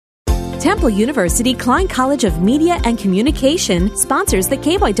Temple University Klein College of Media and Communication sponsors the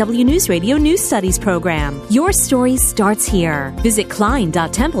KYW News Radio News Studies program. Your story starts here. Visit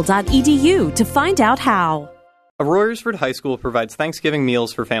klein.temple.edu to find out how. A Royersford High School provides Thanksgiving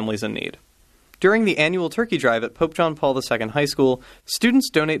meals for families in need. During the annual turkey drive at Pope John Paul II High School,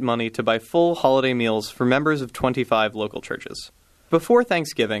 students donate money to buy full holiday meals for members of 25 local churches. Before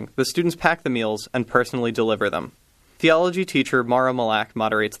Thanksgiving, the students pack the meals and personally deliver them. Theology teacher Mara Malak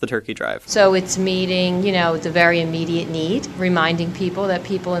moderates the turkey drive. So it's meeting, the very immediate need, reminding people that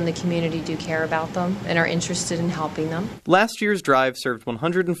people in the community do care about them and are interested in helping them. Last year's drive served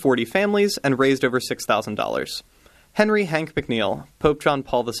 140 families and raised over $6,000. Henry Hank McNeil, Pope John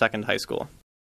Paul II High School.